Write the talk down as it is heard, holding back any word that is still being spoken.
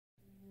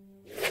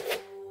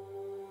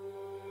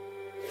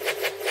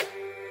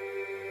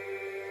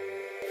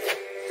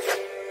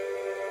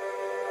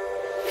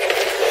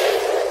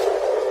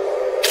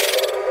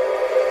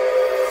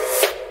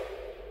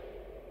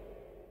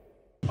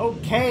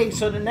Okay,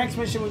 so the next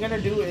mission we're gonna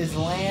do is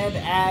land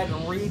at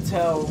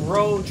Retail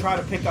Road, try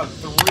to pick up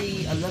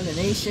 3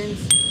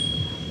 eliminations.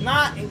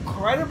 Not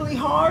incredibly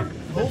hard.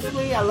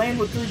 Hopefully I land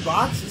with 3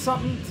 bots or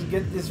something to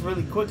get this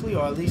really quickly,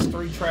 or at least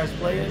 3 trash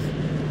players.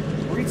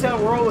 Retail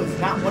Road is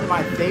not one of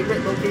my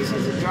favorite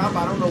locations to drop.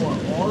 I don't know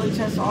what all the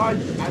chests are.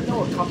 I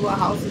know a couple of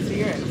houses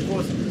here, and of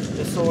course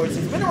the swords.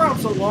 It's been around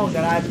so long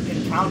that I've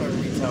encountered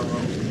Retail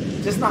Road.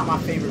 Just not my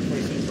favorite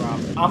place to drop.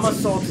 I'm a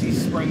Salty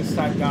Springs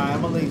type guy.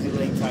 I'm a Lazy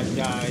Lake type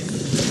guy.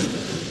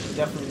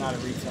 Definitely not a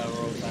Retail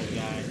Road type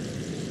guy.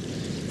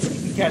 You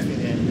can catch me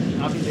there.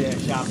 I'll be there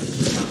shopping.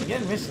 I'm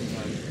getting missions.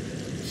 Like,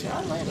 should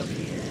I land up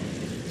here and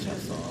get the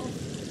chest off?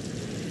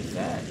 What's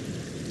that?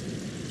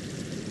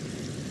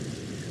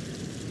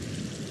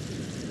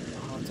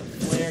 Oh, it's a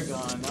flare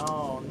gun.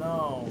 Oh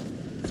no.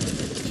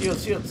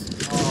 Shields, shields.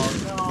 Oh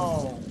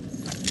no.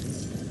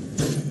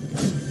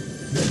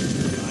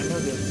 I know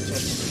there's a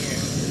chest in here.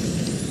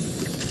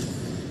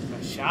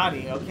 A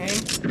shoddy, okay.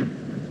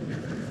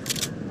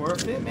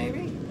 Worth it,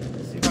 maybe?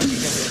 Let's see if I can get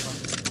this one.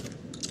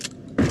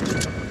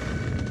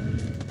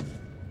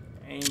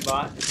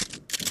 Aimbot.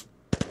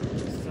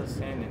 Still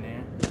standing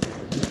there.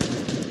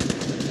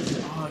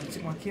 Oh, you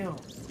took my kill.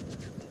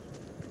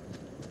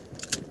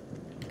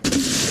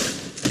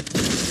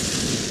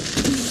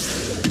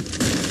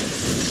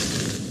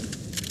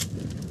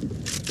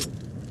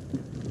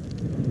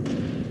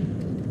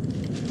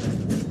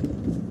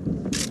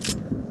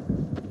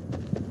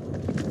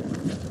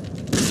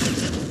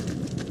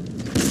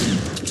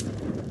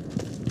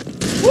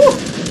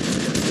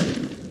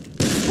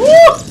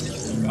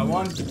 Got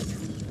one.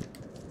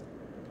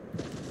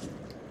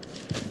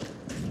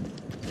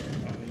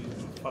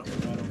 Fucking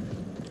metal.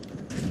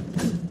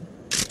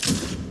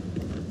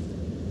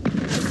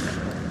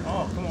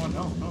 Oh, come on,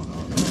 no,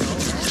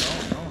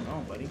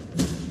 buddy.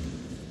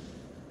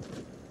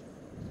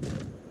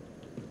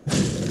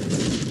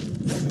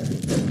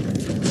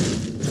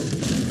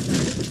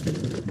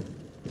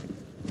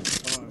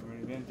 Oh, I've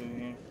already been through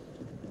here.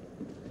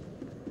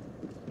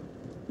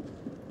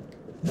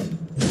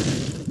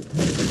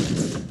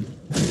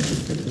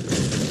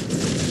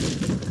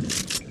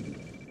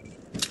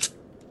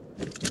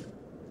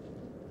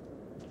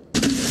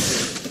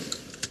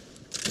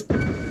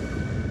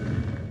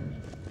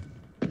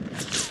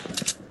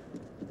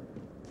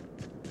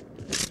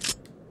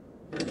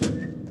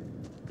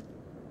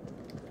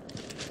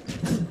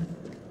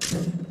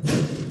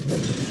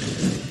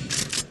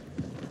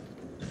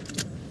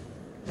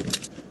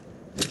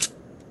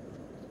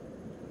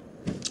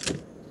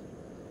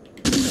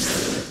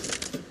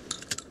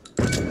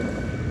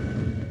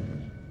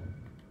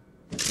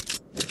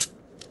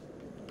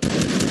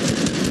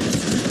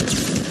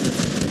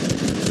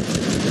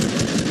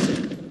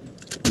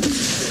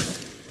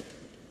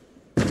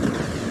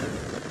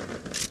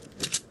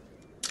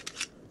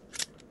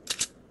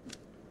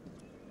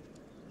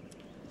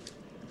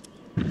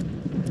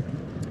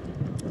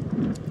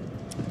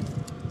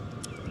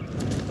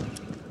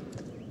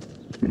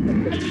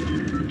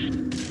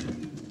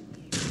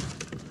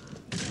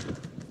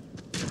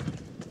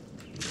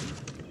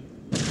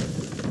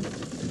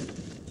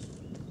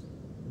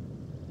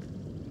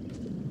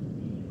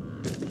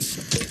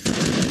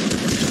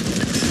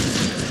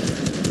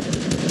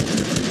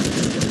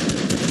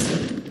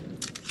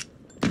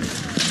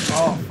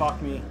 Oh,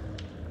 fuck me.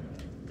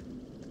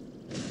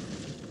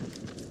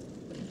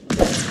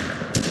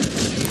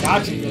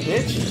 Gotcha, you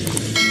bitch.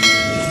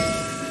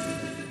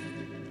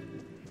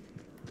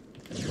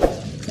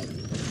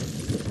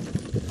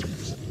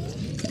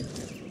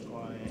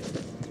 Quiet.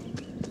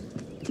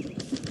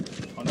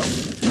 Oh no.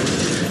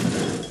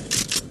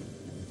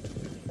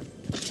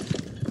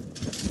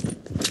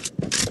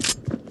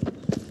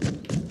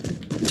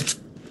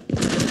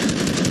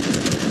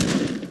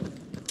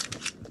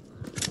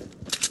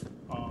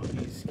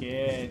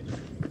 Scared.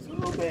 It's a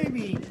little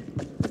baby.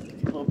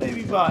 It's a little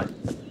baby bot.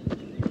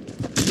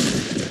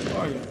 Where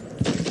are you?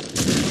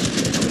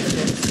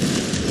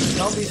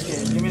 Don't be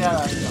scared. Give me that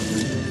last jump.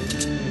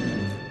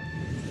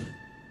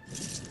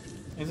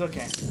 It's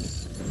okay.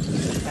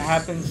 That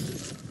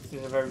happens to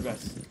the very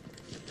best.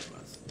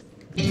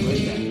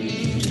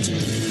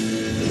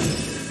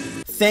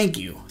 Thank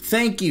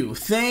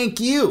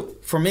you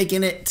for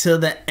making it to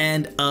the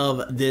end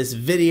of this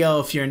video.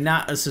 If you're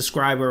not a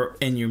subscriber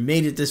and you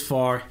made it this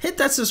far, hit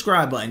that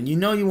subscribe button. You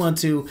know you want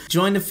to.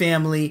 Join the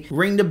family,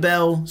 ring the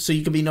bell so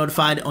you can be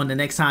notified on the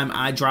next time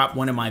I drop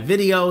one of my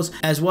videos,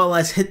 as well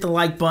as hit the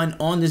like button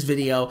on this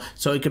video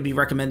so it could be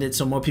recommended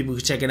so more people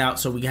can check it out,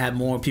 so we can have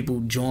more people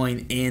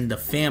join in the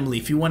family.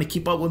 If you want to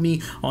keep up with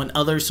me on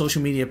other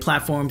social media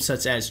platforms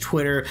such as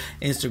Twitter,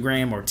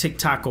 Instagram, or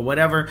TikTok or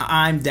whatever,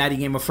 I'm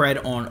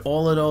DaddyGamerFred on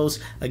all of those.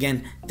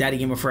 Again,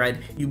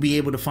 DaddyGamerFred. You'll be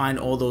able to find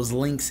all those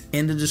links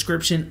in the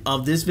description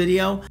of this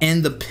video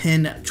and the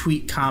pinned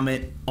tweet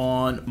comment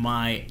on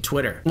my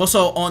Twitter.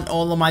 Also, on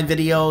all of my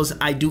videos,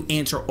 I do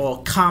answer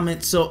all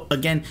comments. So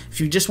again, if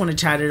you just want to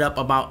chat it up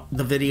about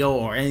the video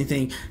or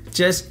anything,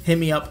 just hit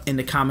me up in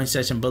the comment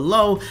section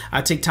below.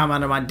 I take time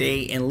out of my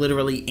day and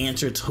literally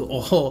answer to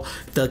all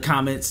the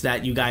comments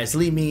that you guys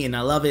leave me, and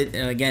I love it.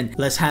 And again,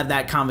 let's have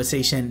that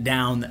conversation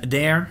down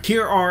there.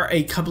 Here are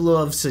a couple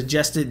of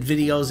suggested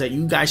videos that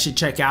you guys should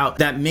check out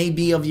that may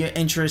be of your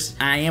interest.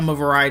 I am a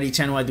variety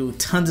channel. I do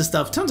tons of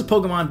stuff, tons of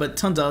Pokemon, but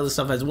tons of other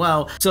stuff as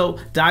well. So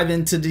dive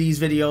into these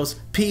videos.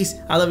 Peace.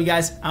 I love you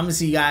guys. I'm gonna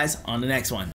see you guys on the next one.